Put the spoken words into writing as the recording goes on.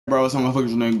Bro, some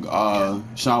motherfuckers named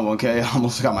Sean 1K. I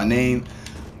almost forgot my name.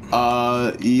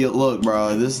 Yeah, look,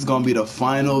 bro, this is gonna be the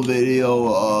final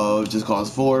video of Just Cause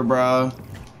 4, bro.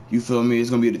 You feel me? It's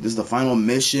gonna be this is the final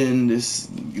mission. This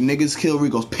niggas kill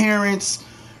Rico's parents.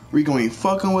 Rico ain't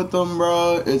fucking with them,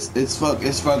 bro. It's fuck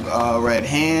Red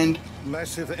Hand.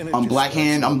 I'm Black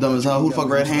Hand. I'm dumb as hell. Who the fuck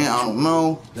Red Hand? I don't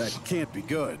know. That can't be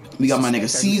good. We got my nigga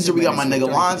Caesar. We got my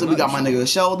nigga Lonzo. We got my nigga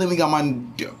Sheldon. We got my.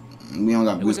 We don't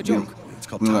got.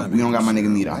 We don't got my nigga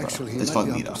Mita, bro. It's fuck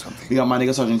Mita. We got my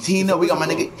nigga Sargentina. We got my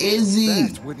nigga Izzy.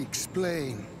 That would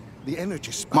explain the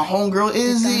energy spike. My homegirl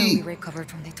Izzy. Recovered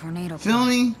from the tornado. Feel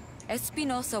me?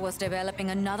 Espinosa was developing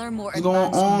another more What's going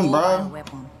advanced on, mobile bro?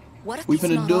 weapon. What if We it's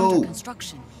finna not do? under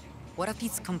construction? What if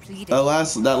it's completed? That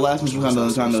last mission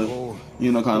was kind of,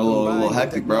 you know, kind of a little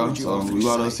hectic, bro. So we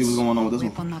gotta see what's going on with this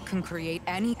one. Weapon that can create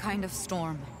any kind of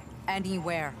storm,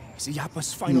 anywhere. See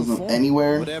Yappa's final form.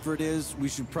 Anywhere. Whatever it is, we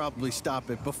should probably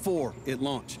stop it before it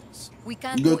launches. We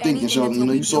can't Good do thinking, anything Sheldon. until You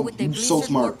know, we you deal with the so Blizzard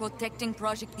smart. Corp protecting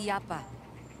Project Yappa.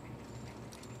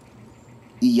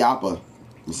 Yappa.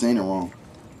 I'm saying it wrong.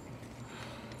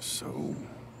 So,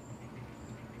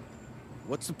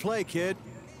 what's the play, kid?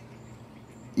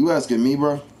 You asking me,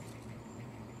 bro?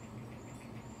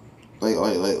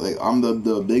 Like I'm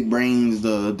the big brains,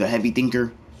 the heavy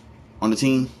thinker on the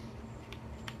team.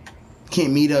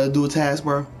 Can't Mita do a task,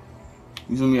 bro?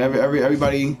 You feel me?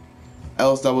 Everybody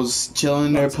else that was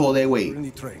chilling there pull their weight.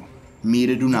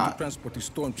 Mita do not. Transport the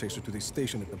storm chaser to the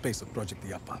station at the base of Project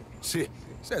Yappa. See,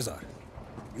 Cesar,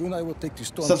 you and I will take the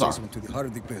storm chaser into the heart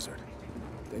of the blizzard.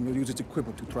 Then you'll use its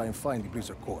equipment to try and find the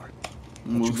blizzard core.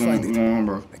 Once you find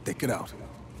it, I take it out.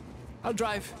 I'll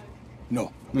drive.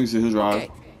 No. Let me see who drives.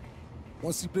 Okay.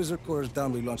 Once the blizzard core is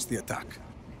down, we launch the attack.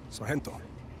 Sargento,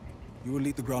 you will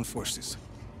lead the ground forces.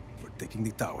 We're taking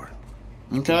the tower.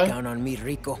 Okay. Count on me,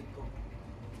 Rico.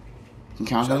 You can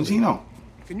count on Tino.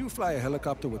 Can you fly a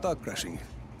helicopter without crashing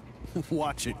it?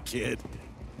 Watch it, kid.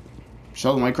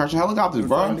 Sheldon might crash helicopters, We're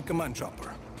flying bro. the command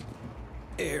chopper.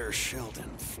 Air Sheldon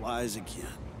flies again.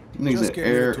 Niggas Just said get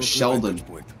rid Air of it to a Sheldon. vantage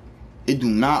point. It do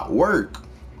not work.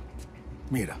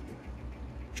 Mira,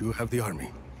 you have the army.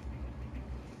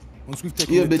 Once we've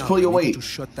taken Yeah, the bitch, tower, pull your we need weight. to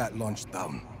shut that launch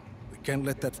down. We can't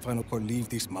let that final core leave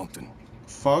this mountain.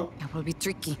 Fuck. That will be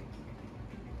tricky.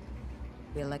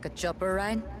 Feel like a chopper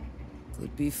ride?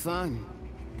 Could be fun.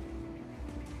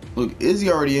 Look, Izzy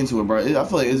already into it, bro. I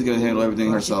feel like Izzy gonna handle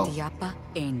everything herself. Project Yappa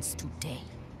ends today.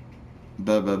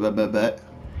 Bet.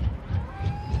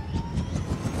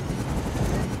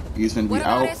 He's finna be What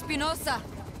about out. Espinosa?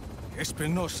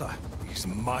 Espinosa is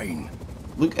mine.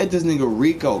 Look at this nigga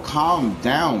Rico. Calm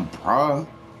down, bruh.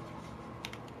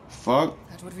 Fuck.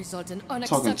 That would result in too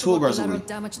unacceptable aggressively. collateral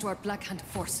damage to our Black Hand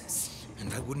forces.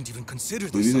 And I wouldn't even consider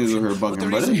Dude, these niggas are here bugging,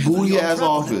 bro. This booty ass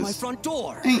office. Front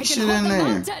door. Ain't shit in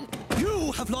there.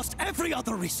 You have lost every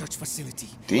other research facility.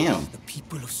 Damn. The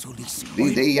people of Solis.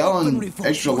 They yelling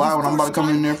extra loud when I'm about to come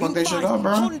in there and fuck that shit up,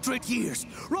 bro. 100 years.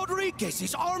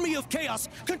 Rodriguez's army of chaos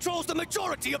controls the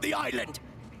majority of the island.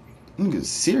 Niggas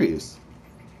serious.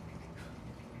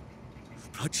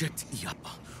 Project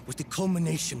Yappa was the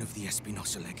culmination of the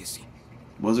Espinosa legacy.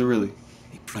 Was it really?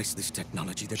 A priceless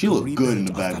technology that She will looked good in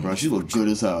the rebuild our back, bro. family's She looked fortune.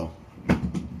 good as hell.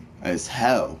 As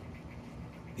hell.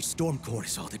 The storm core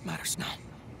is all that matters now.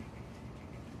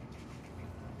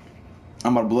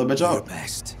 I'm about to blow that bitch Your up.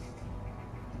 best.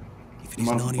 If it I'm is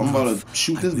about- not I'm about to enough,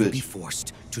 shoot I this will bitch. be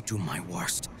forced to do my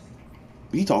worst.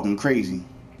 He talking crazy.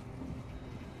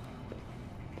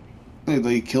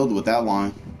 Nigga, he killed with that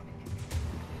line.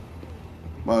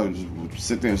 Why would you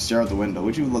sit there and stare out the window?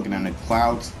 What you looking at, the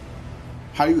clouds?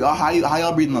 How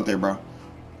y'all breathing up there, bro?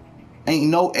 Ain't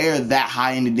no air that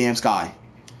high in the damn sky.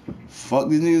 Fuck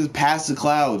these niggas past the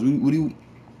clouds. What do you?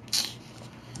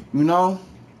 You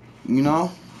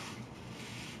know?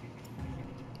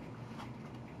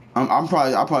 I'll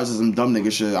probably say some dumb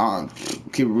nigga shit. I'll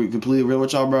keep it completely real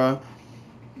with y'all, bro.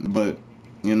 But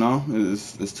you know,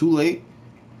 it's too late.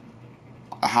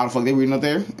 How the fuck they reading up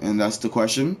there? And that's the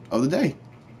question of the day.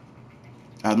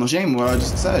 I have no shame in what I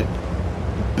just said.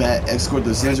 Bet escort the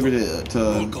disintegrator to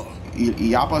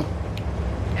Yappa.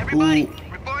 Everybody,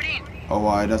 report in. Oh,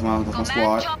 why? That's my Command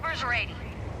squad. choppers ready.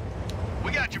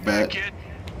 We got your Bet. back, kid.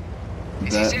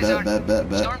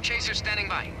 Bet. Storm chaser standing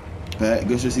by. Bet.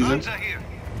 Good shit, Caesar. Lanza here.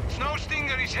 Snow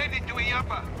Stinger is headed to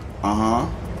Yappa.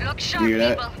 Look sharp, You hear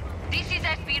that? people. This is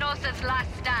Espinosa's last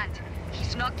stand.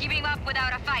 He's not giving up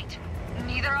without a fight.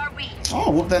 Neither are we.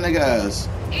 Oh, whoop that nigga ass.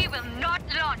 He will not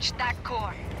launch that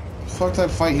core. Fuck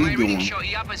that fight he My doing. readings show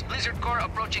Yappa's blizzard core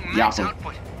approaching max Yappa.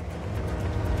 output.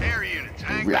 Air units,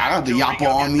 hang I back got the until we Yappa go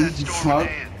on get me. that storm Fuck. in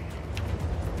hand.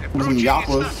 With some Approaching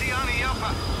Yappas. Estacioni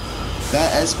Yappa.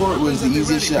 That escort was the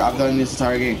easiest shit I've done in this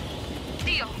entire game.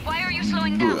 Theo, why are you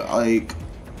slowing down? Like,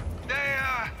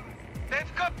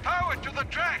 They've got power to the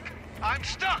track. I'm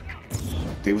stuck.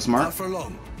 they were smart. Not for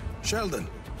long. Sheldon,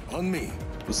 on me.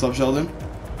 What's up, Sheldon?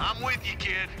 I'm with you,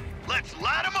 kid. Let's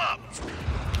light them up.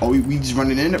 Oh, we just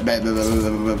running in there.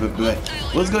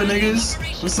 What's good, niggas?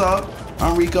 What's up?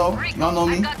 I'm Rico. Y'all know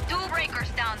me. I got 2 breakers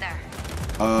down there.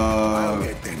 I'll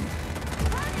get them.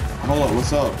 Hold up.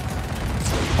 What's up?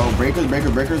 Oh, breakers.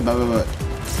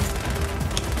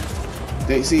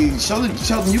 They see Sheldon.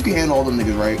 You can handle all them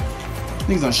niggas, right?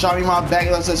 Niggas done shot me in my back.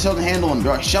 And I said, Sheldon, handle him.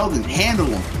 Bro. Sheldon, handle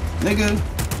him, nigga.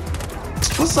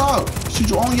 What's up? Shoot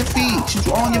you all on your feet. Shoot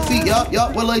you all on your feet.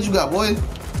 Yup. What legs you got, boy?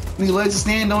 Need legs to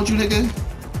stand, don't you, nigga?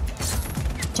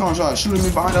 Someone try shooting me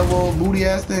behind that little booty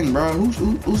ass thing, bro. Who's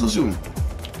still shooting?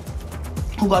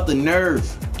 Who got the nerve?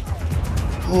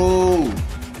 Who?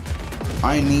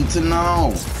 I need to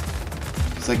know.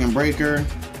 Second breaker.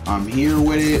 I'm here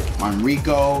with it. I'm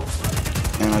Rico.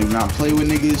 And I do not play with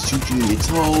niggas. Shoot you in your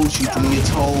toes. Shoot you in your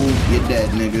toes. You're dead,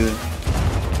 nigga.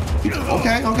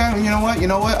 Okay. You know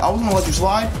what? I was gonna let you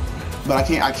slide, but I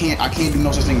can't do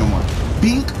no such thing no more.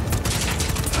 Bink.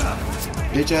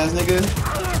 Bitch ass nigga.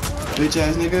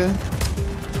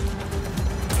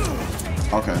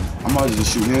 Okay, I'm about to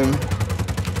just shoot him.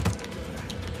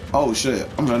 Oh shit,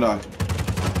 I'm gonna die.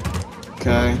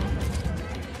 Okay.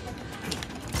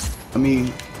 Let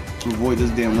me avoid this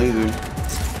damn laser.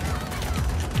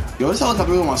 Yo, this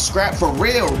helicopter really want to scrap for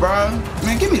real, bro.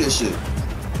 Man, give me this shit.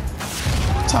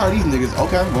 I'm tired of these niggas.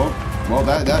 Okay, well,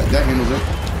 that handles it.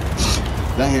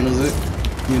 That handles it.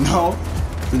 You know,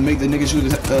 to make the nigga shoot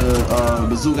the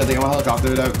bazooka thing on my helicopter.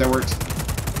 That works.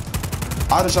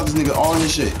 I just shot this nigga all in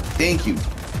this shit. Thank you.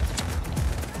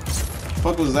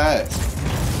 Fuck was that?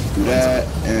 Do that,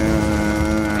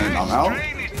 and I'm out.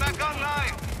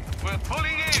 We're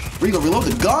pulling in. Rico, reload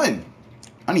the gun.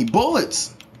 I need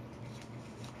bullets.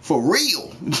 For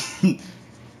real.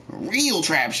 Real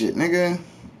trap shit, nigga.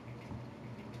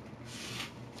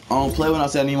 I don't play when I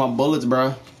say I need my bullets,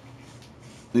 bro.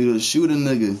 Need to shoot a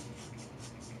nigga.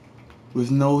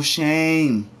 With no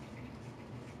shame.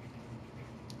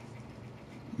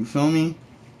 You feel me?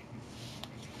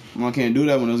 Well, I can't do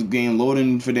that when this game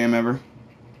loading for damn ever.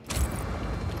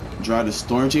 Drive the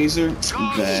storm chaser?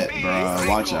 Bet, bro.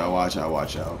 Watch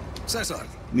out. Cesar.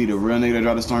 Need a real nigga to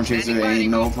drive the storm chaser. Ain't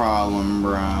no problem,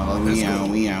 bro. We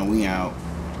out.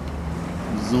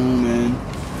 Zoom in.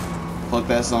 Fuck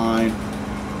that sign.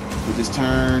 With this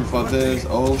turn. Fuck this.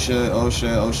 Oh shit. I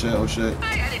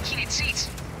added heated seats.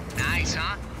 Nice,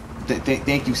 huh?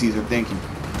 Thank you, Caesar. Thank you.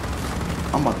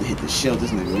 I'm about to hit the shell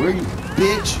this nigga. Where you,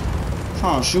 bitch?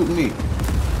 Trying to shoot me.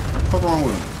 Fuck wrong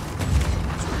with him?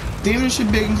 Damn, this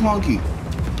shit big and clunky.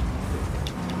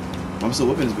 I'm still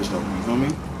whipping this bitch though. You feel me?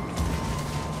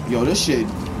 Yo, this shit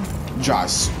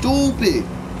drives stupid.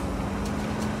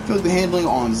 Feels the handling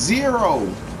on 0.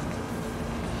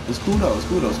 It's cool though.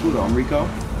 I'm Rico.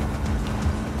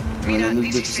 And then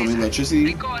this bitch is some electricity.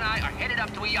 Rico and I are headed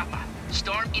up to Iapa.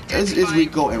 Storm It's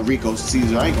Rico and Rico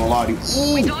Caesar. I ain't gonna lie to you.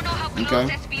 Ooh. We don't know how close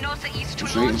Okay. Espinosa is to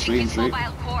I'm straight.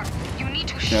 mobile core. You need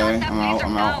to shut Okay, that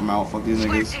I'm out. Fuck these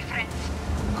Swear niggas. different.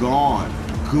 Gone.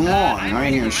 I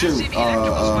ain't hearing shit.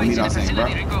 Me not saying, bro.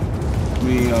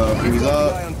 Me freeze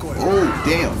up. Oh,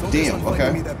 damn. Okay.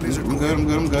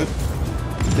 I'm good.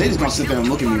 They just gonna sit there and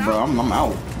look at me, bro. I'm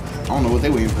out. I don't know what they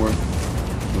waiting for.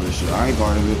 But this shit, I ain't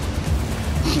part of it.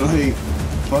 Like,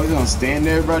 fuck, they gonna stand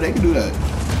there, bro. They can do that.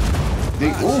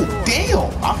 Oh,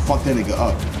 damn! I fucked that nigga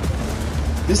up.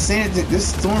 This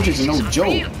storm chaser no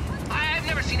joke. I've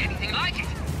never seen anything like it.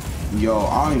 Yo,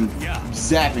 I'm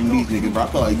zapping these niggas, bro. I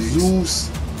feel like Zeus.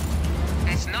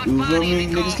 It's not You feel funny, me?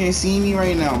 Rico. Niggas can't see me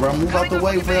right now, bro. Move out the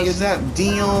way before I get zapped.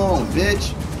 Damn,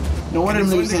 bitch. No wonder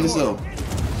them niggas saying this though.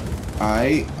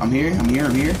 Alright, I'm here.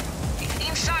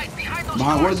 Inside, behind those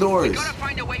Behind what doors? We gotta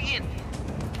find a way in.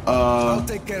 I'll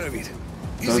take care of it.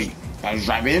 Easy. I just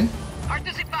drive in?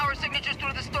 Artisan power signatures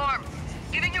through the storm.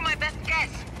 Giving you my best guess.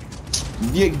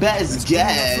 Your best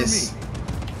guess.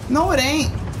 No, it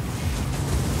ain't.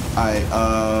 Alright,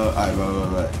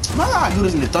 bro. Am I gotta do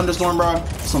this in the thunderstorm, bro?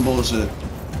 Some bullshit.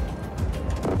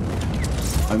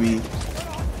 I mean,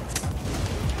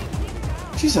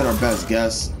 she said her best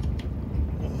guess.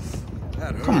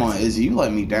 Come on, Izzy, you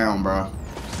let me down, bro.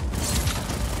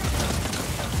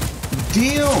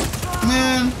 Deal,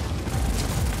 man.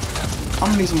 I'm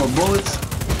gonna need some more bullets.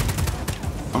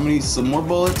 I'm gonna need some more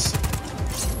bullets.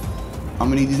 I'm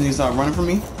gonna need these niggas to stop running from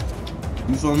me.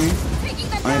 You feel me?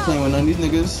 I ain't playing with none of these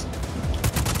niggas.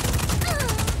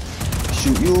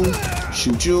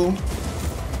 Shoot you.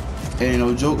 It ain't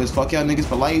no joke. It's fuck y'all niggas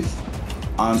for life.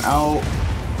 I'm out.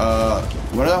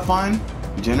 What did I find?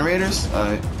 Generators?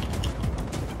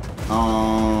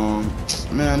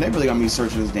 Man, they really got me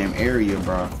searching this damn area,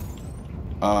 bro.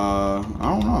 I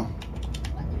don't know.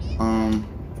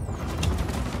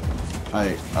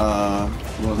 Alright, well,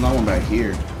 there's not one back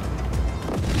here.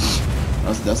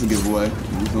 That's a giveaway.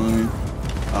 You feel me?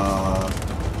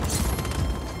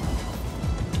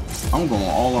 I'm going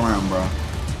all around, bro.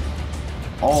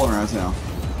 All around town.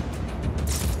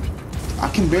 I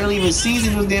can barely even see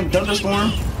this damn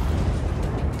thunderstorm.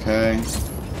 Okay.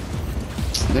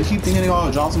 They keep thinking they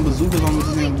gonna drop some bazookas on me.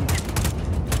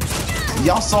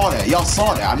 Y'all saw that. Y'all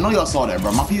saw that. I know y'all saw that,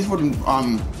 bro. My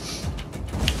PS4,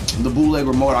 the bootleg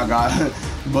remote I got,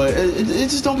 but it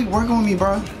just don't be working with me,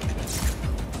 bro.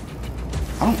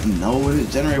 I don't know where the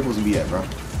generator supposed to be at, bro.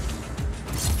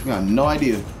 I got no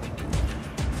idea.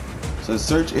 So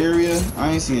search area,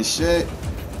 I ain't seeing shit.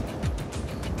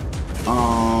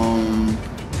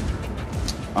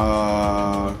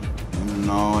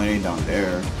 No, it ain't down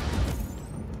there.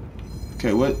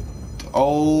 Okay, what?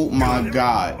 Oh my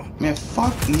god. Man,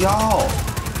 fuck y'all.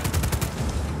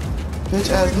 Bitch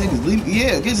ass niggas. Leave,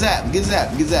 yeah, get zapped, get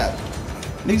zapped, get zapped.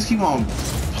 Niggas keep on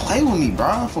playing with me,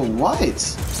 bro. For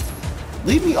what?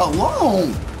 Leave me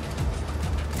alone.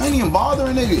 I ain't even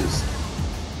bothering niggas.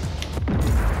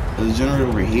 There's a generator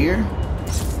over here.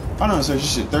 I done searched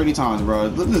this shit 30 times, bro.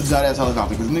 Look at this dead ass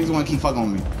helicopter, because niggas want to keep fucking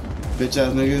with me. Bitch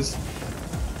ass niggas.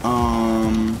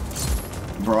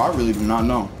 Bro, I really do not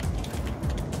know.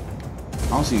 I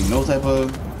don't see no type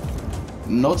of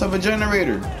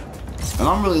generator. And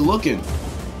I'm really looking.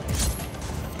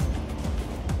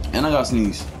 And I got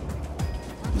sneeze.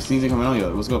 The sneeze ain't coming out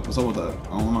yet. What's up? What's up with that?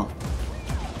 I don't know.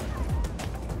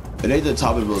 It ain't the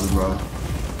top of the building, bro.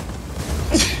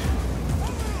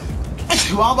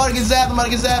 Well, I'm about to get zapped. I'm about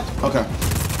to get zapped. Okay.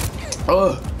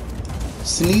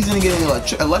 Sneezing and getting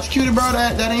electrocuted, bro.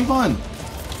 That ain't fun.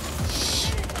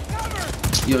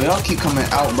 Yo, y'all keep coming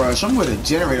out, bro. Show me where the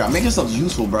generator. Make yourselves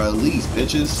useful, bro. At least,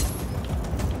 bitches.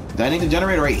 That ain't the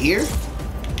generator right here?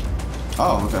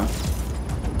 Oh, okay.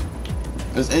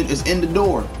 It's in the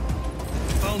door.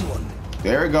 Found one.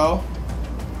 There we go.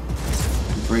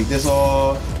 Break this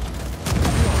off.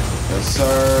 Yes,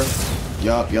 sir.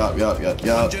 Yup.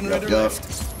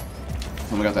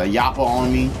 Someone got that yappa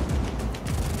on me.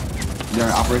 They're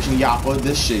in Operation Yappa.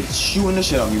 This shit shooting the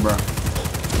shit out of me, bro.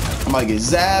 I'm about to get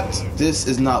zapped. This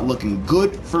is not looking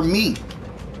good for me.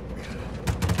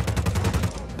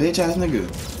 Bitch ass nigga.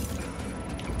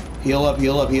 Heal up,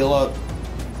 heal up, heal up.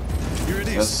 Here it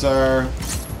is. Yes, sir.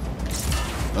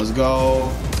 Let's go.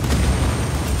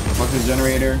 Fuck this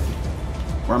generator.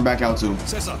 Where I'm back out to.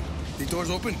 Cesar, the door's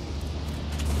open.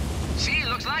 See, it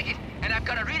looks like it. And I've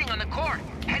got a reading on the core.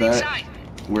 Head Bet. inside.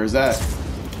 Where's that?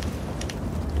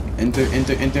 Enter.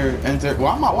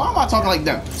 Why am I talking like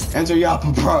that? Enter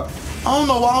Yappa, bro. I don't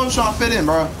know why I'm trying to fit in,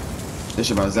 bro. This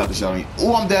shit about to zap the shit out of me.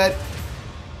 Oh, I'm dead.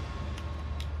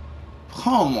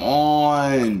 Come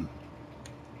on.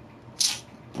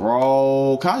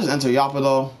 Bro. Can I just enter Yappa,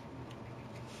 though?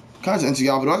 Can I just enter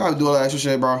Yappa, though? I gotta do all that extra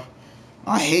shit, bro.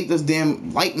 I hate this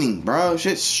damn lightning, bro.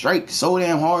 Shit strikes so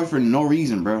damn hard for no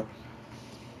reason, bro.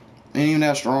 Ain't even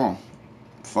that strong.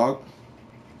 Fuck.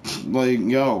 Like,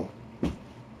 yo.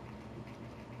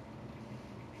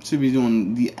 Should be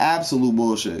doing the absolute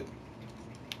bullshit.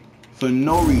 For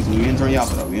no reason. We entering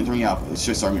Yappa, though. We entering Yappa. This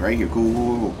shit start me right here.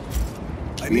 Cool.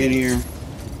 We in here.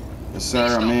 Yes,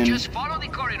 sir. I'm in. Just follow the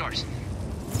corridors.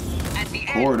 At the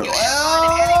Corridor. end,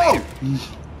 Oh!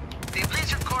 the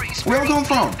blizzard core is Where I'm coming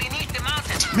from? beneath the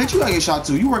mountain. Bitch, you gotta get shot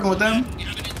too. You working with them?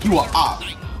 You are op.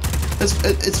 It's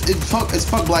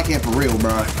fuck Black Hand for real,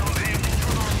 bro.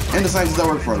 And the scientists that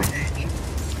work for them.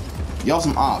 Y'all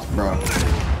some ops, bro.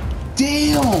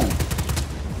 Damn.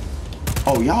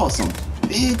 Oh, y'all some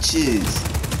bitches.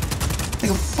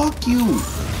 Nigga, fuck you.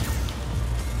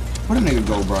 Where the nigga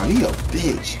go, bro? He a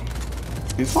bitch.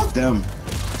 Man, fuck them.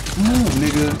 Move,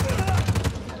 nigga.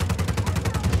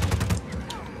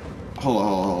 Hold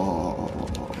on.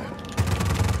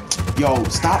 Yo,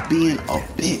 stop being a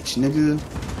bitch, nigga.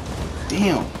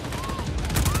 Damn.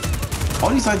 All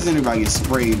these scientists in everybody get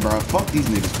sprayed, bro. Fuck these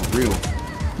niggas for real.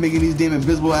 Making these damn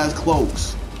invisible ass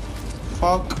cloaks.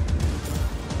 Fuck.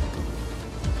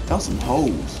 Y'all some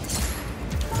hoes.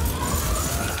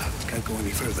 Can't go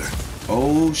any further.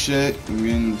 Oh shit. We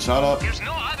getting shot up. There's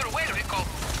no other way, Rico.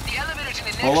 The elevator's in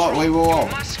the next Hold up, room. wait, You whoa.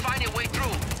 must find a way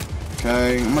through.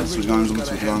 Okay, I'm about to switch guns.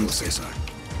 Cesar.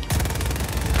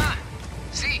 Ah,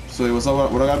 see? So wait, what's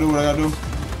up? What I gotta do?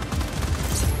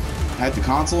 Hack the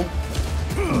console?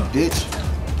 Bitch.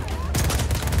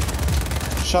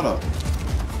 Shut up.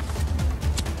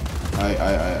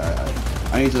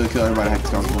 I need to kill everybody that hacked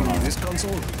this console. This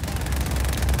console?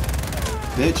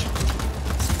 Bitch.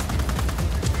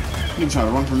 You try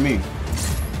to run from me.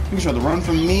 You try to run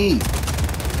from me. Yeah,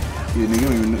 nigga, you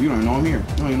don't even know I'm here.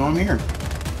 You don't even know I'm here.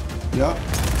 Yup.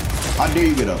 I dare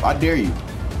you get up. I dare you.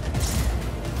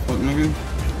 Fuck, nigga.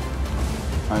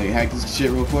 Alright, hack this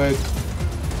shit real quick.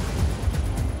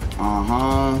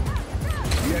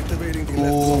 Deactivating the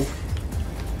Cool.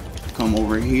 left. Come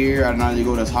over here. I know you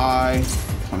go this high.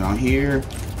 Come down here.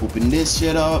 Open this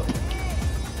shit up.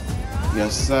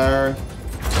 Yes, sir.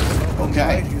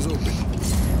 Okay. Is open.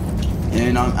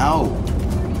 And I'm out.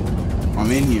 I'm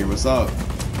in here. What's up?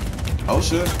 Oh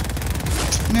shit.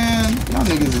 Man, y'all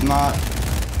niggas is not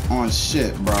on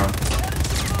shit, bro.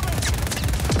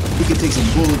 We can take some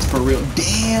bullets for real.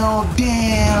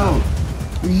 Damn.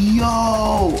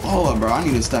 Yo. Hold up, bro. I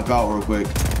need to step out real quick.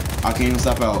 I can't even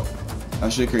step out.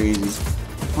 That shit crazy.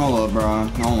 Hold up, bro.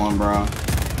 Hold on, bro.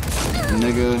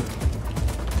 Nigga.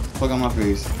 Fuck on my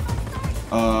face.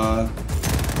 I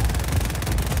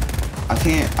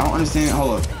can't. I don't understand.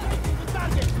 Hold up.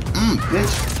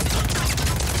 Bitch.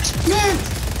 Man.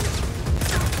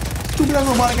 Stupid ass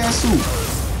robotic ass suit.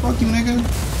 Fuck you, nigga.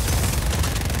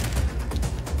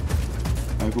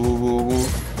 Alright, cool.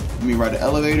 Let me ride the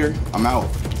elevator. I'm out.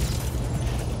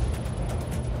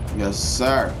 Yes,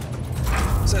 sir.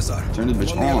 Cesar. Turn this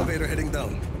bitch I'm on the on. elevator heading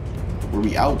down. Where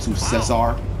we out to,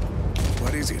 Cesar?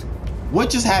 What is it? What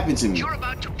just happened to me? You're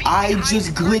about to be I behind just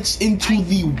the curtain. glitched into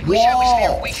the Wish I was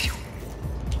there wall. with you.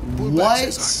 Pull back,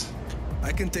 What? Cesar.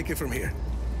 I can take it from here.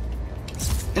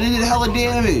 And it did hella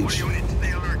damage.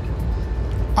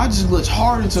 I just glitched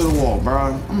hard into the wall,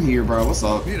 bro. I'm here, bro. What's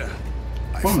up? Mira, I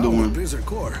What I'm found doing? the Blizzard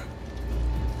core.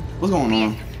 What's going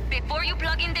on? Before you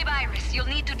plug in the virus, you'll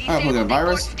need to plug in disable the core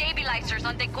virus? stabilizers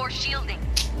on the core shielding.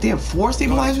 They have 4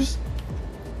 stabilizers?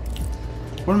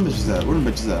 Where them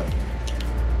bitches at?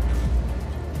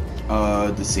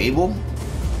 Disable?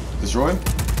 Destroy?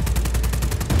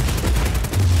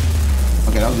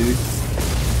 Okay, that was easy.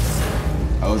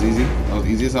 That was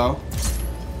easy as hell.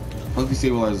 Let's be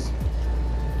stabilizers.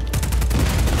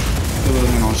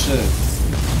 Stabilizers ain't on shit.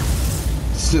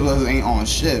 Stabilizers ain't on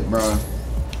shit, bro. I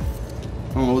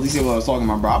don't know what these stabilizers talking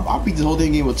about, bro. I beat this whole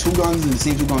thing game with 2 guns and the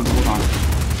same 2 guns the whole time.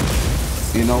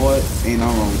 You know what? Ain't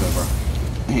nothing wrong with that, bro.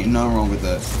 Ain't nothing wrong with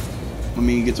that. Let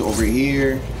me get to over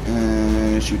here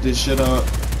and shoot this shit up.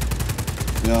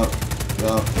 Yup.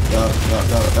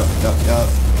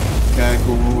 Okay,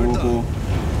 cool.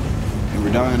 And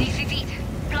we're done. This is it.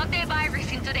 Plug the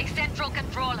virus into the central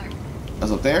controller.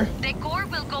 That's up there? The core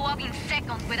will go up in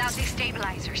seconds without the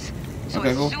stabilizers. So Okay,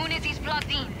 as cool. soon as it's plugged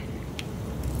in,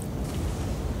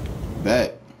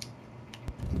 Bet,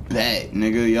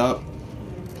 nigga, yup.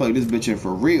 Plug this bitch in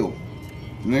for real.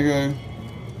 Nigga.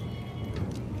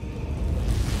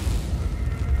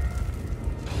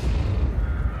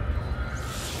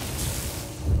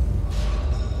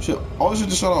 Shit, all this shit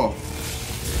just shut off.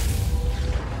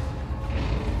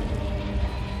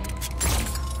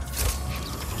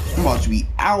 I'm about to be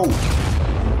out.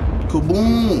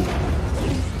 Kaboom.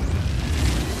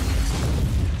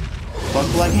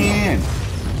 Fuck Black Hand.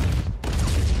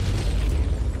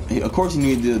 Hey, of course you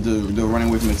need the running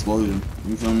away from explosion.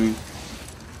 You feel me?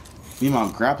 You need my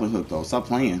grappling hook though. Stop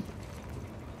playing.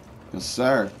 Yes,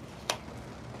 sir.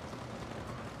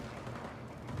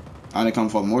 I didn't come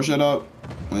fuck more shit up.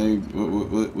 Like,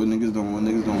 what niggas doing? What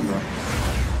niggas doing, bro?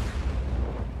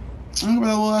 Look at that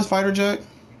little ass fighter jet.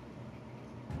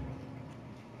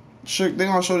 Shit, they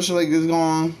gonna show this shit like it's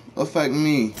gonna affect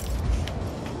me.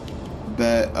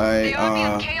 Bet the army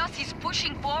of chaos is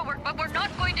pushing forward, but we're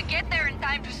not going to get there in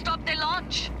time to stop the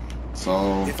launch.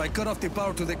 So If I cut off the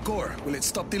power to the core, will it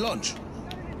stop the launch?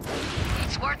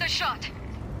 It's worth a shot.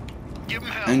 Give him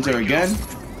hell. enter again.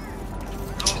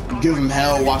 Give him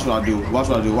hell. Watch what I do. Watch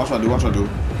what I do. Watch what I do. Watch what I do.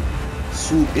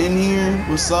 Swoop in here.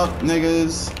 What's up,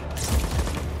 niggas?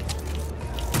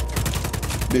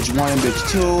 Bitch 1 and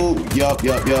bitch 2. Yup.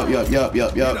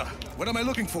 Mira, what am I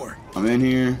looking for? I'm in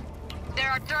here. There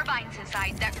are turbines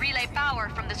inside that relay power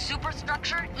from the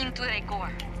superstructure into the core.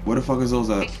 Where the fuck is those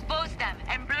at? Expose them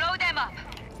and blow them up.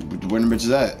 Where the bitch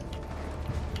is at?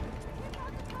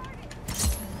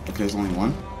 Okay, it's only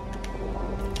one.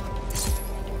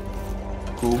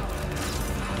 Cool.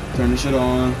 Turn this shit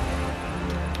on.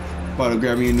 About to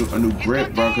grab me a new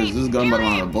grip, bro, because this gun about to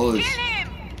run out of bullets.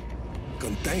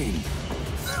 Contained.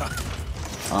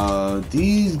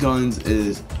 These guns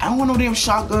is... I don't want no damn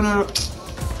shotgun or...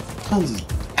 Guns is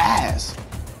ass.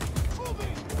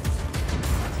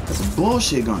 That's a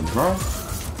bullshit gun, bro.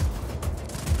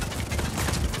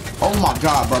 Oh my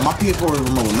god, bro. My PS4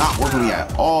 remote not working with me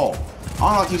at all. I don't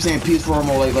know, I keep saying PS4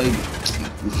 remote like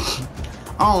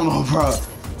I don't know, bro.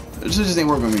 This shit just ain't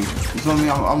working with me. You feel me?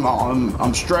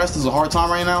 I'm stressed. It's a hard time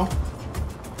right now,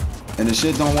 and the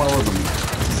shit don't want to work with me.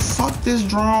 Fuck this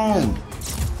drone.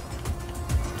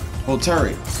 Oh,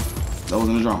 turret. That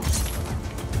wasn't a drone.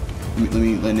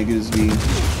 Let niggas be,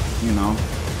 you know,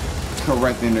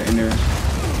 correct in their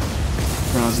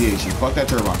pronunciation. Fuck that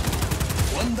turbine.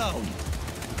 One down.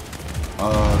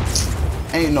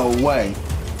 Ain't no way.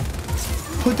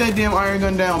 Put that damn iron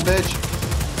gun down, bitch.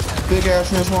 Big ass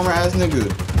transformer ass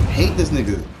nigga. Hate this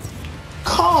nigga.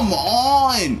 Come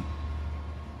on.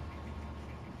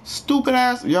 Stupid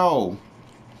ass. Yo.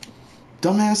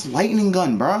 Dumbass lightning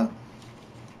gun, bruh.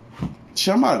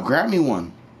 Shit, I'm about to grab me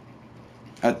one.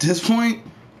 At this point,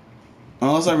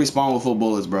 unless I respawn with full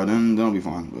bullets, bro, then I'll be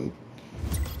fine. But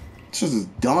this is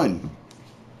done.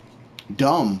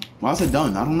 Dumb. Why is it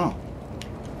done? I don't know.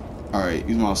 Alright,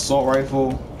 use my assault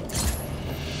rifle.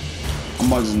 I'm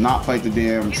about to just not fight the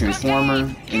damn transformer.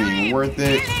 It ain't even worth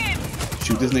it.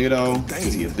 Shoot this nigga though,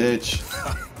 cause he a bitch.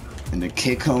 And then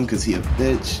kick him cause he a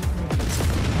bitch.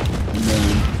 And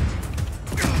then,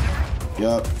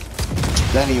 yup.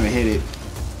 That didn't even hit it.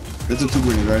 That's a 2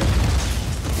 grenade, right?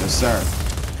 Yes, sir.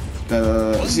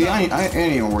 See, it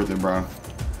ain't even worth it, bro.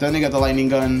 That nigga got the lightning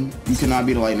gun. You cannot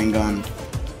beat a lightning gun.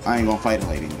 I ain't gonna fight a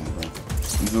lightning gun, bro.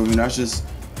 You feel me? That's just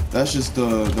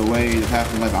the way the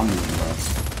path of life I'm moving, bro.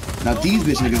 Now these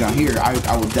bitch niggas down here, I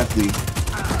will definitely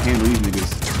handle these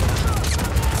niggas.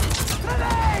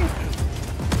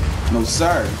 No,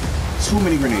 sir. Too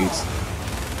many grenades.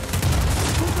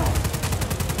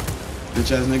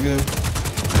 Bitch ass nigga.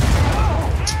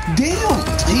 Damn!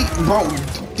 Bro,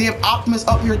 damn Optimus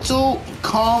up here too?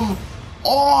 Come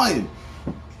on!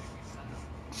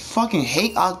 Fucking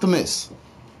hate Optimus.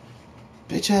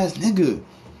 Bitch ass nigga.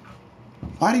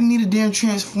 Why do you need a damn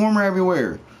transformer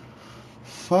everywhere?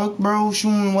 Fuck, bro.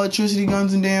 Shooting electricity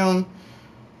guns and damn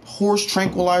horse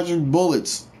tranquilizer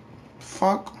bullets.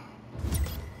 Fuck.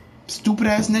 Stupid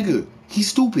ass nigga. He's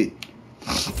stupid.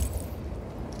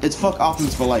 It's fuck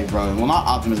Optimus for life, bro. Well, not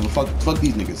Optimus, but fuck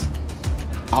these niggas.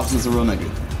 Optimus a real nigga.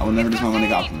 I will never dismount my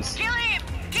nigga Optimus. He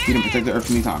done protect the earth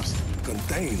many times.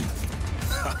 Contain.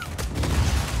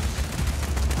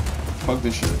 Fuck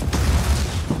this shit.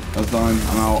 That's done.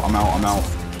 I'm out.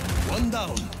 One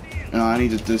down. And I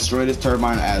need to destroy this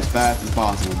turbine as fast as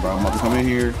possible, bro. I'm about to come in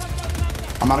here.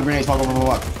 I'm out of grenades. Fuck.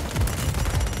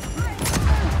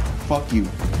 Fuck you.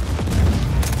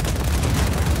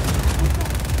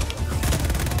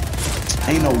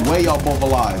 Ain't no way y'all both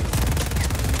alive.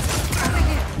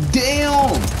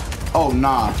 Damn! Oh,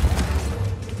 nah.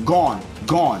 Gone.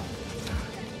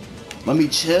 Let me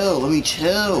chill.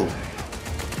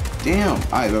 Damn.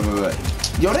 Alright, wait.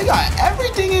 Yo, they got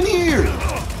everything in here.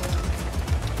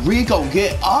 Rico,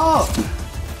 get up.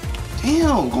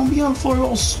 Damn, gonna be on the floor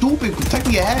all stupid,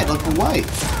 protecting your head. Like, for what?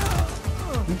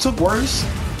 You took worse.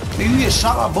 You get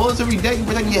shot by bullets every day. You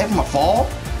protecting your head from a fall?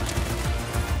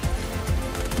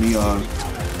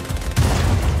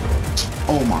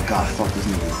 Oh my god, fuck this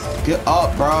nigga. Get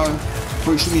up, bro.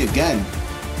 Before you shoot me again.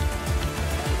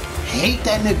 Hate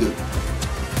that nigga.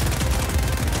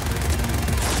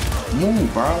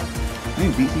 Move, bro. I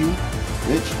ain't beat you,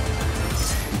 bitch.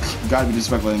 You gotta be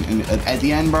disrespectful at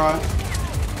the end, bro.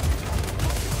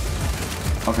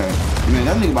 Okay. Man,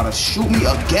 that nigga about to shoot me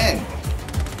again.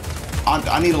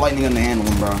 I need a lightning gun to handle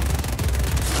him, bro.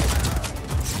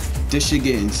 This shit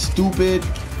getting stupid.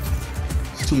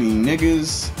 It's too many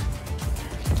niggas.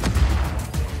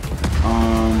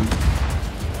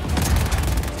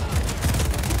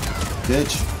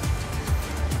 Bitch.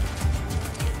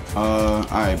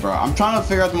 Alright, bro. I'm trying to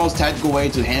figure out the most tactical way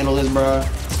to handle this, bro.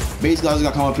 Basically, I just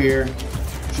gotta come up here,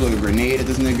 shoot like a grenade at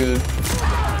this nigga.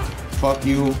 Fuck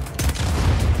you.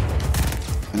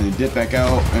 And then dip back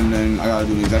out, and then I gotta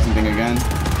do the exact same thing again.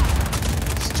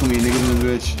 There's too many niggas in this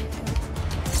bitch.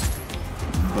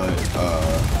 But,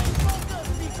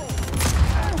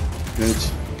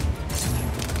 bitch.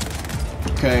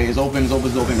 Okay, it's open.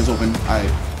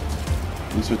 Alright.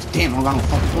 Let me switch. Damn, I don't got no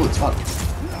fucking bullets. Fuck.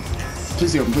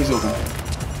 Please open.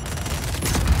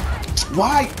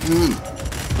 Why?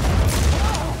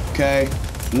 Okay.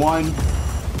 1,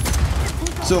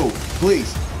 2,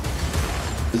 please.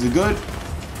 Is it good?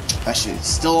 That shit is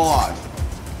still alive.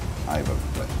 Alright, but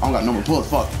I don't got no more bullets.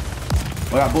 Fuck.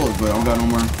 I got bullets, but I don't got no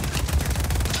more.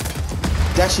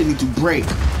 That shit need to break.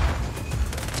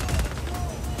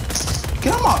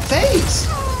 Get on my face!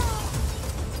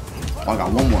 Oh, I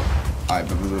got one more. Alright,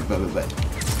 bet.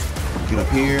 Get up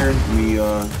here. Let me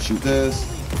shoot this.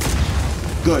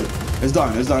 Good. It's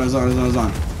done.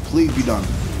 Please be done.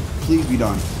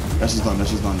 That's just done.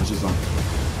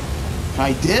 Can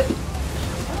I dip?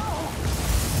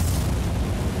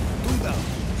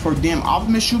 For damn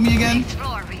Optimus shoot me again? Next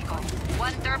floor, Rico.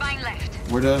 One turbine left.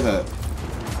 Where did that?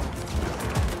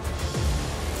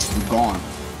 I'm gone.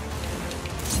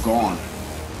 Gone.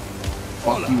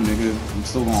 Fuck you, nigga. I'm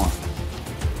still gone.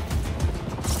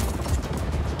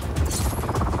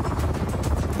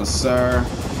 Yes, sir.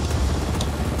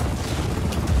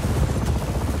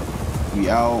 We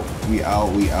out. We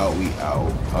out. We out. We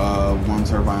out. One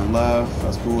turbine left.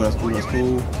 That's cool. That's cool. That's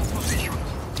cool.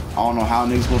 I don't know how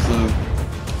niggas supposed to.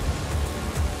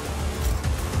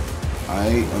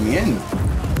 Alright, let me in.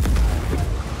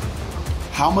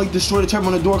 How am I destroy the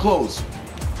turbine when the door closed?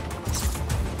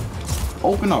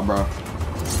 Open up, bro.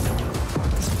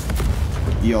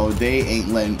 Yo, they ain't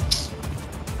letting.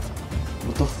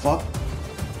 What the fuck?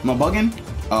 Am I bugging?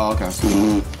 Oh, okay.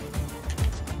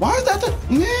 Why is that the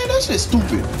man? That shit's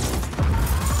stupid.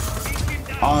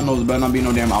 All I know is better not be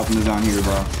no damn Optimus down here,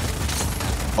 bro.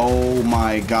 Oh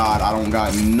my god, I don't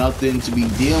got nothing to be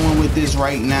dealing with this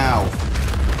right now.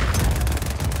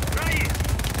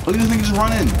 Look at this nigga just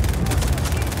running.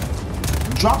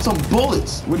 Drop some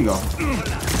bullets. Where'd he go?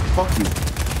 Fuck you.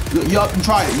 Yup, you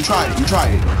tried it. You tried it. You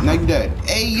tried it. Now you dead.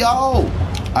 Hey, yo.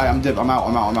 Alright, I'm dead. I'm out.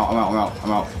 I'm out. I'm out. I'm out. I'm out.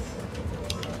 I'm out.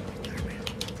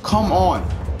 Come on.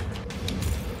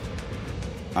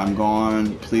 I'm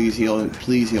gone. Please heal.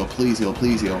 Please heal. Please heal.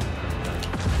 Please heal.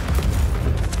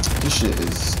 This shit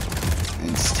is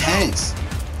intense.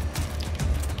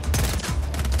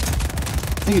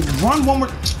 Nigga, run one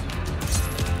more.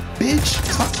 Bitch,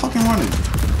 stop fucking running.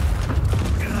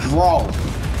 Bro.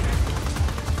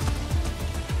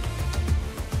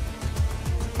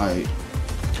 Alright.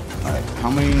 Alright,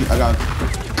 how many I got?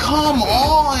 Come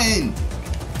on!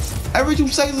 Every 2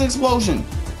 seconds an explosion.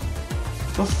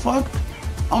 The fuck?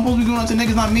 I'm supposed to be doing that to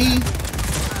niggas, not me.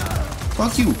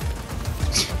 Fuck you.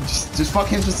 just fuck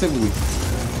him specifically.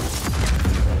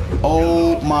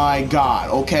 Oh my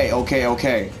god. Okay, okay,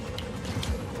 okay.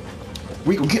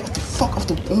 Rico, get the fuck off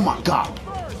the. Oh my god.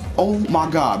 Oh my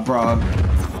god, bruh.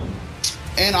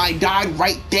 And I died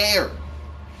right there.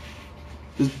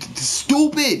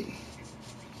 Stupid.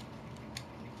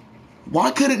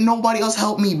 Why couldn't nobody else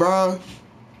help me, bruh?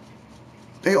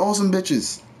 They all some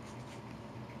bitches.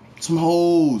 Some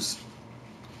hoes.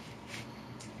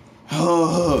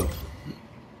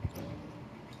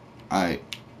 Alright.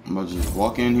 I'm about to just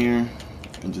walk in here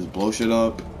and just blow shit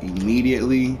up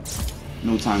immediately.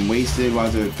 No time wasted. Why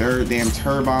is there a third damn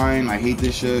turbine? I hate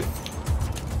this shit.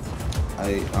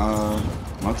 I'm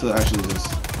about to actually just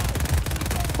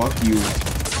fuck you.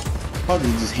 I'm about to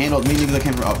just handle as many niggas I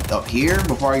can from up here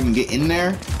before I even get in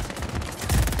there.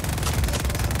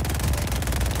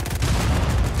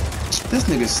 This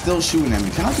nigga's still shooting at me.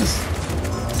 Can I just?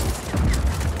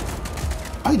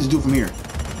 I can just do it from here.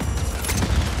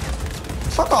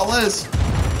 Fuck all this.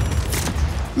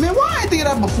 Man, why I didn't think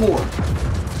of that before?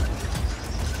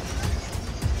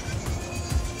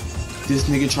 This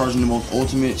nigga charging the most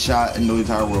ultimate shot in the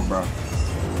entire world, bro.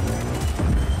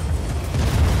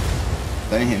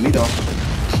 That ain't hit me though.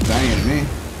 That ain't hit me.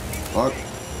 Fuck. I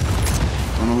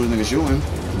don't know who this nigga shooting,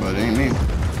 but it ain't me.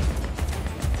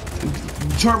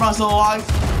 Turbine still alive?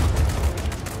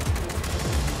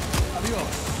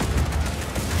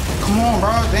 Come on,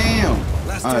 bro. Damn.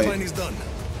 Last turbine is done.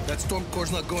 That storm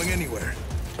core's not going anywhere.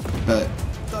 Bet.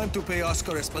 Time to pay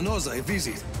Oscar Espinosa a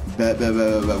visit. Bet.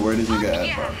 Where this nigga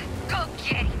at, bro? Go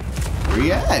get him. Where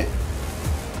he at?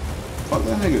 Fuck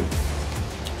that nigga.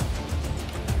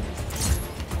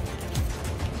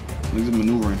 Look at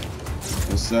maneuvering.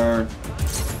 Yes, sir.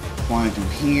 Flying through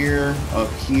here,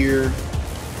 up here,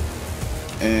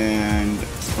 and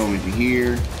going to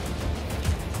here.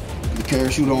 The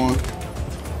parachute on.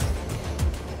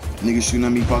 Niggas shooting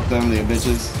at me. Fuck them. They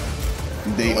bitches.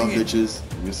 They are bitches.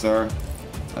 Yes, sir.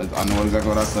 I know exactly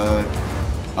what I said.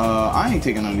 I ain't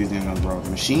taking none of these damn guns, bro.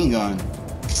 Machine gun.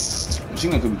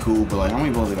 Machine gun could be cool, but like, how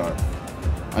many bullets I got?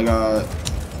 I got.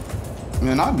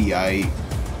 Man, I'll be aight.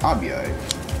 I'll be aight.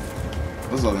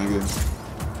 What's up, nigga?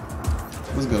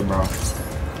 What's good, bro?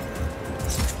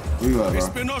 Where you at, bro?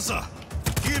 Espinosa,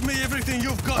 give me everything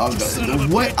you've got.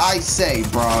 What I say,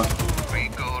 bro?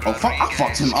 Oh, fuck! I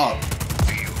fucked him up,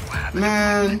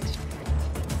 man.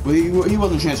 But he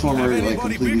wasn't Transformer, like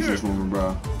completely Transformer,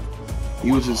 bro.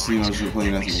 He was just, you know, just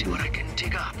playing that shit.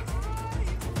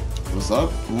 What's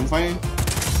up? Who I'm fighting?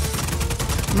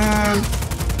 Man.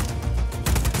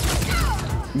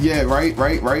 Yeah, right.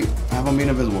 Have him being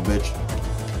invisible, bitch.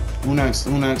 Who next?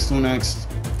 My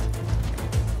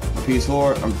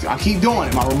PS4. I keep doing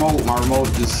it. My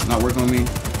remote just not working on me.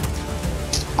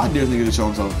 I dare this nigga to show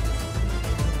himself.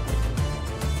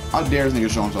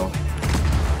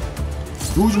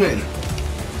 Who's you hitting?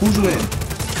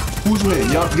 Who's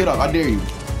with? Yup, get up. I dare you.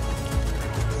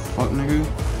 Fuck, nigga.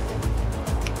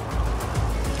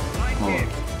 Hold up.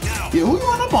 Yeah, who you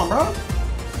run up on, bro?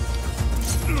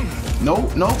 No.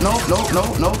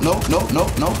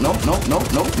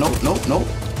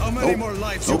 How many more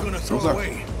lives you gonna throw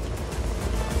away?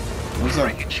 What's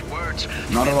up?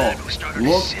 Not at all.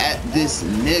 Look at this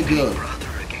nigga.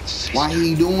 Why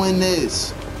he doing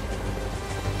this?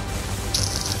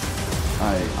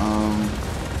 Alright,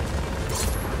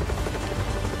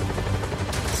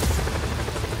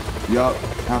 yup,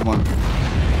 have one.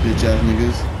 Bitch ass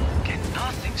niggas.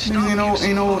 Niggas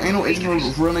ain't no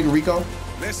agent for real nigga Rico.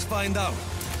 Let's find out.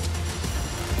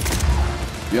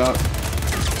 Yup.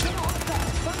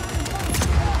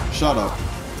 Shut up.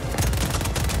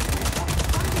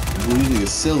 Blue, these niggas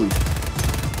silly.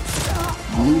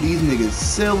 Blue, these niggas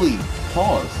silly.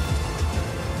 Pause.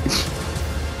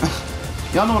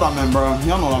 Y'all know what I meant, bro.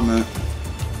 Y'all know what I meant.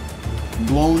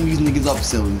 Blowing these niggas up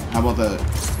silly. How about that?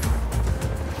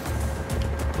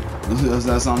 Does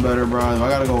that sound better, bro? If I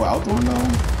gotta go out the window?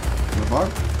 The fuck?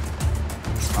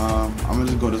 I'm gonna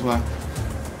just go this way.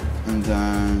 And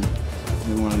then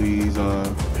do one of these,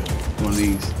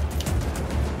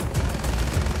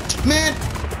 Man!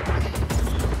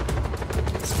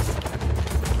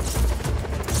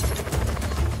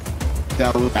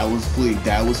 That was Flea.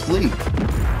 That was Flea.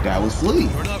 That was Flea.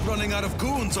 We're not running out of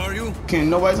goons, are you? Can't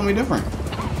nobody tell me different.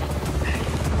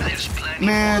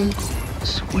 Man,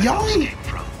 y'all ain't...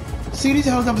 See, these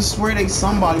helicopters swear they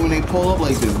somebody when they pull up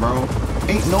like this, bro.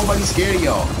 Ain't nobody scared of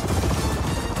y'all.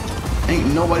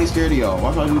 Ain't nobody scared of y'all.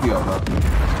 Why should I do to y'all, bro?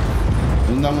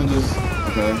 Isn't that one just...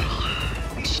 Okay.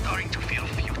 I'm starting to feel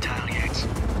futile yet.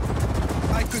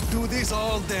 I could do this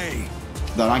all day.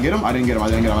 Did I get him? I didn't get him. I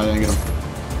didn't get him.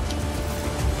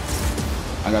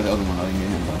 I got the other one. I didn't get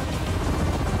him,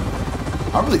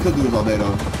 though. I really could do this all day,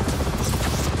 though.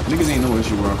 Niggas ain't no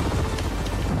issue, bro.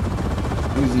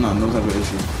 Niggas not no type of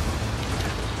issue.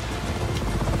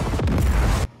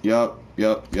 Yup.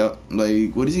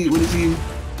 Like, what is he?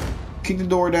 Kick the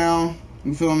door down.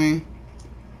 You feel me?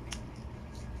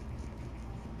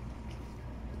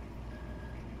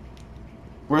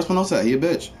 Where's Espinosa at? He a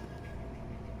bitch.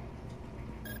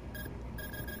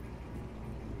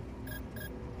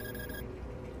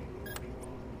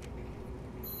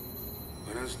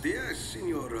 Buenos dias,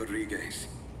 Senor Rodriguez.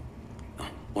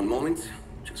 One moment.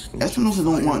 Just Espinosa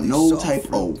don't want no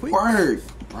type of work,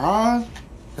 bruh.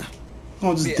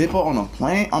 Gonna just dip out on a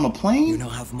plane? You now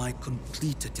have my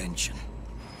complete attention.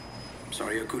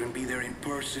 Sorry I couldn't be there in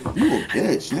person. You a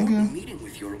bitch, nigga. Meeting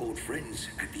with your old friends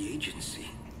at the agency.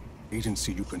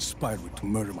 Agency you conspired with to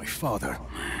murder my father.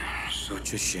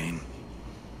 Such a shame.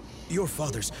 Your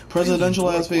father's Presidential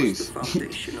ass face. I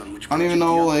don't even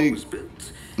know, like,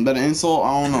 that insult.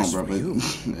 I don't know, bro. But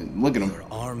look at him. Your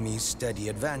army's steady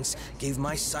advance gave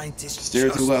my scientists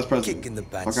Stereotypical just a kick in the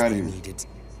Fuck pants out they of here. needed.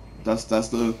 That's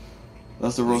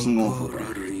the roast I'm going for.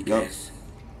 Rodriguez,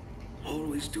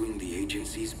 always doing the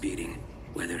agency's bidding,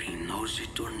 whether he knows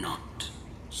it or not.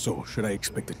 So, should I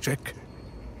expect a check?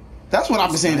 That's what I've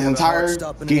been saying the entire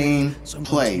game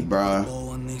play, bruh.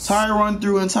 Entire run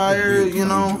through, entire, you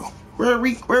know. Where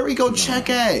we go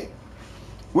check at?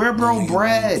 Where bro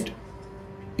Brad?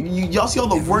 Y'all see all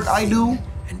the work I do?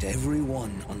 And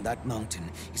everyone on that mountain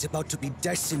is about to be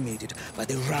decimated by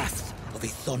the wrath of a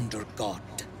thunder god.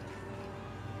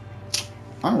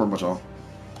 I don't worry about y'all.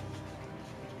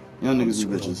 Y'all niggas is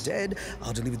Once we're all bitches. dead,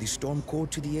 I'll deliver the storm code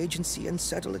to the agency and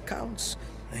settle accounts.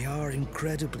 They are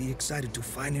incredibly excited to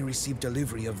finally receive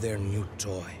delivery of their new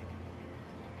toy.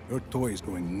 Your toy is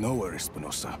going nowhere,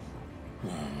 Espinosa.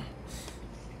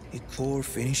 The core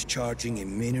finished charging a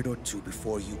minute or two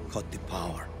before you cut the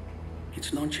power.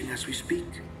 It's launching as we speak.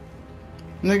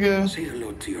 Nigga. Say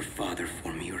hello to your father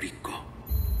for me, Rico.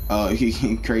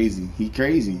 He crazy. He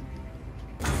crazy.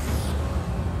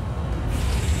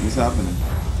 What's happening?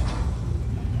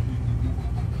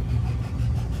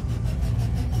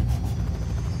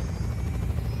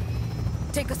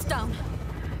 Take us down.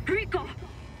 Rico,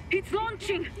 it's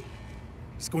launching.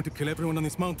 It's going to kill everyone on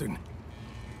this mountain.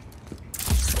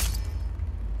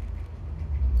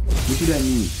 What do that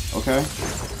mean? Okay.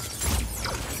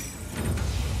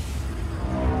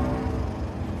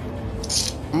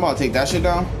 I'm about to take that shit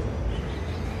down.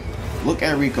 Look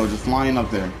at Rico just flying up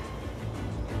there.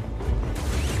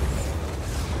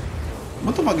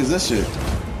 What the fuck is this shit?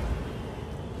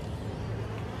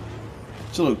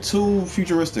 Should look too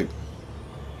futuristic.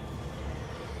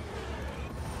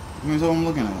 Here's what I'm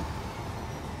looking at.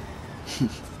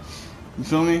 You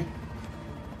feel me?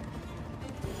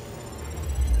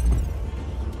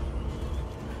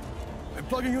 I'm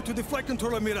plugging you to the flight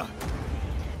controller, Mira.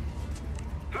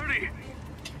 hurry!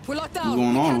 We're locked What's down.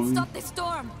 going We on? can't stop this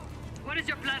storm. What is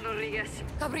your plan, Rodriguez?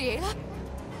 Gabriela?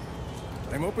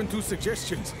 I'm open to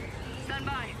suggestions. Stand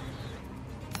by.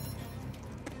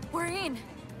 We're in.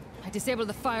 I disabled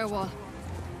the firewall.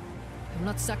 I will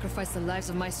not sacrifice the lives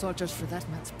of my soldiers for that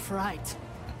man's pride.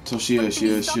 So she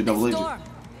double agent.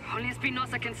 Only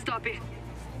Espinosa can stop it.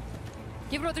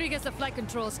 Give Rodriguez the flight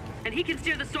controls. And he can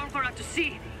steer the storm core out to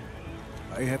sea.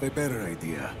 I have a better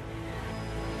idea.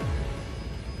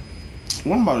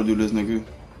 What I'm about to do this nigga?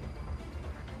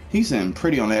 He's sitting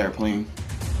pretty on the airplane.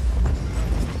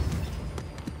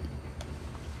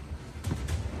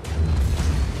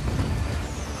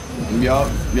 Yup,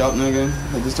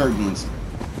 nigga. Like this turbulence.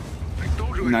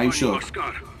 Now you shook.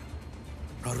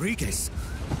 Rodriguez.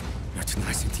 Your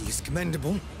tenacity is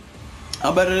commendable.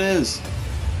 I bet it is.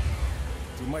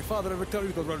 Did my father ever tell you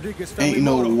the Rodriguez Ain't family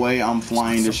no motto? way I'm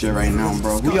flying this shit right now,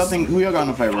 bro. Who y'all got in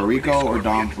the fight, bro? Rico or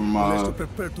Dom from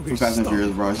Fast and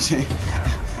Furious, bro?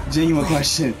 Genuine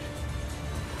question.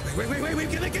 Wait, we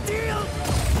can make a deal!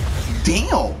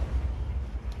 Damn!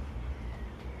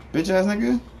 Bitch ass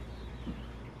nigga.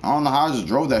 I don't know how I just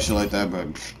drove that shit like that,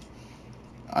 but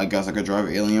I guess I could drive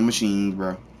alien machines,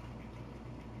 bro.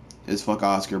 It's fuck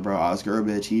Oscar, bro. Oscar a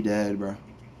bitch, he dead, bro.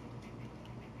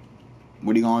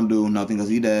 What he gonna do? Nothing, cause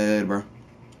he dead, bro.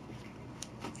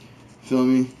 Feel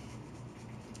me?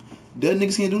 Dead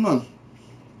niggas can't do nothing.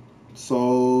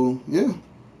 So yeah,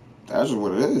 that's just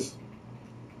what it is.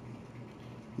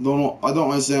 I don't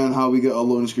understand how we get a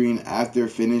loading screen after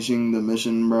finishing the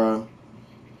mission, bro,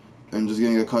 and just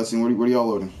getting a cutscene. What are y'all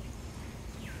loading?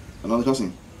 Another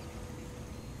cutscene.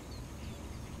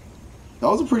 That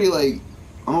was a pretty like,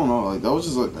 I don't know, like that was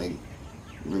just like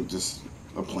just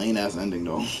a plain ass ending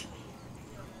though.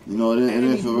 You know, it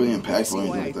didn't feel really impactful or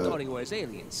anything like that. I thought it was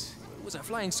aliens. It was a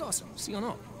flying saucer, see or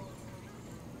no?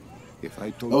 If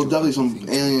I told That was you definitely some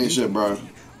alien shit, bro.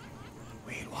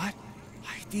 Wait, what?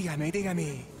 Ay,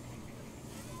 dígame.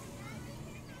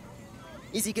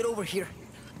 Easy, get over here.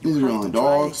 These are real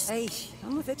dogs. Hey,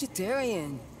 I'm a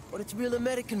vegetarian, but it's real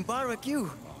American barbecue.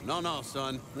 No,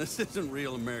 son. This isn't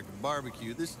real American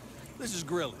barbecue. This is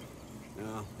grilling.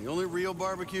 No, the only real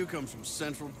barbecue comes from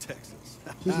Central Texas.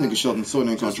 This nigga Sheldon so in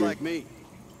Just country. like me.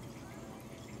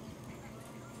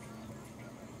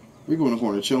 We go in the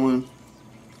corner chilling.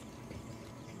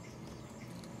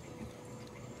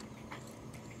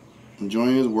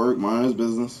 Enjoying his work, minding his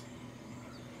business.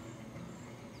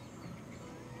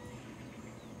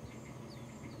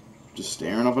 Just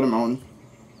staring up at the mountain.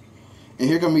 And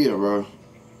here come Mita, bro.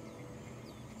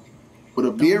 With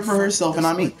a beer for herself and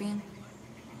not me.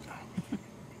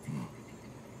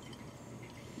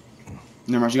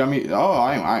 Never mind, she got me. Oh,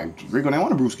 I Rico didn't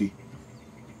want a brewski.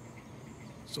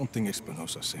 Something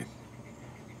Espinosa said.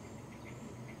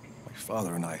 My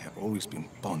father and I have always been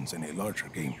pawns in a larger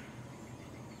game.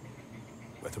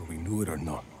 Whether we knew it or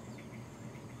not.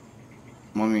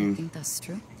 I mean, I think that's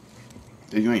true.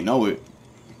 if you ain't know it,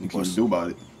 you can't do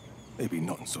about it. Maybe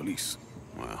not in Solis.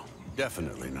 Well,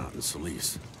 definitely not in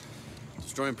Solis.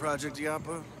 Destroying Project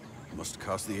Yapa must have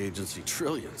cost the agency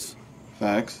trillions.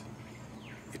 Facts.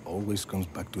 It always comes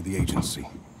back to the agency.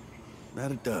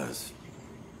 That it does.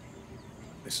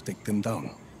 Let's take them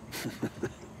down.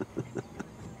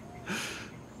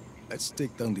 Let's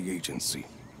take down the agency.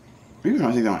 We're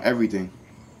trying to take down everything.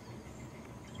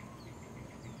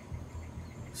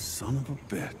 Son of a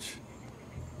bitch.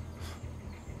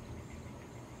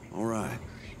 All right.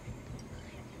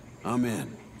 I'm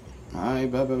in. Alright,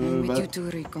 bye. I'm with you too,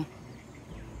 Rico.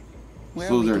 Where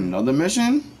So are is we there going? another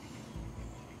mission?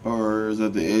 Or is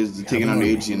that the taking on the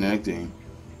agency and that thing?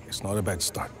 It's not a bad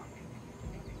start.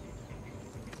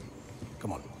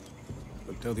 Come on.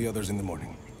 We'll tell the others in the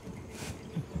morning.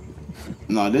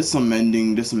 No, there's some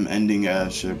ending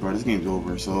ass shit, bro. This game's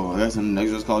over. So I guess the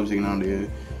next just call taking on the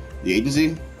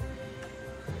agency.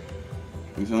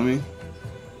 You feel me?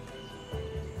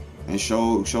 And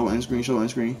show end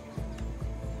screen.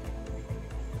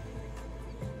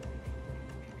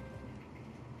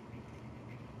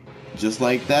 Just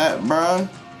like that, bruh.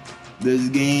 This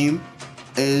game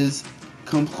is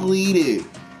completed.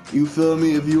 You feel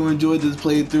me? If you enjoyed this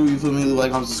playthrough, you feel me?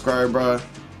 Like, comment, subscribe, bruh.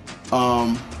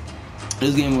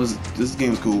 This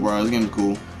game's cool, bro. This game's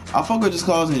cool. I fuck with Just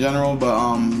Cause in general,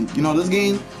 but you know, this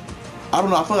game, I don't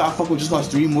know. I feel like I fuck with Just Cause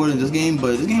 3 more than this game,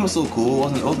 but this game was so cool.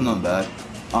 It wasn't nothing bad.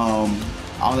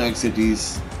 I'll exit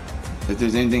these. If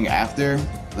there's anything after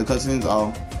the cutscenes,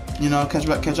 I'll, you know, catch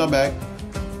y'all back.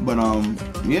 But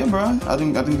yeah, bro. I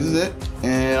think this is it,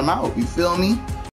 and I'm out. You feel me?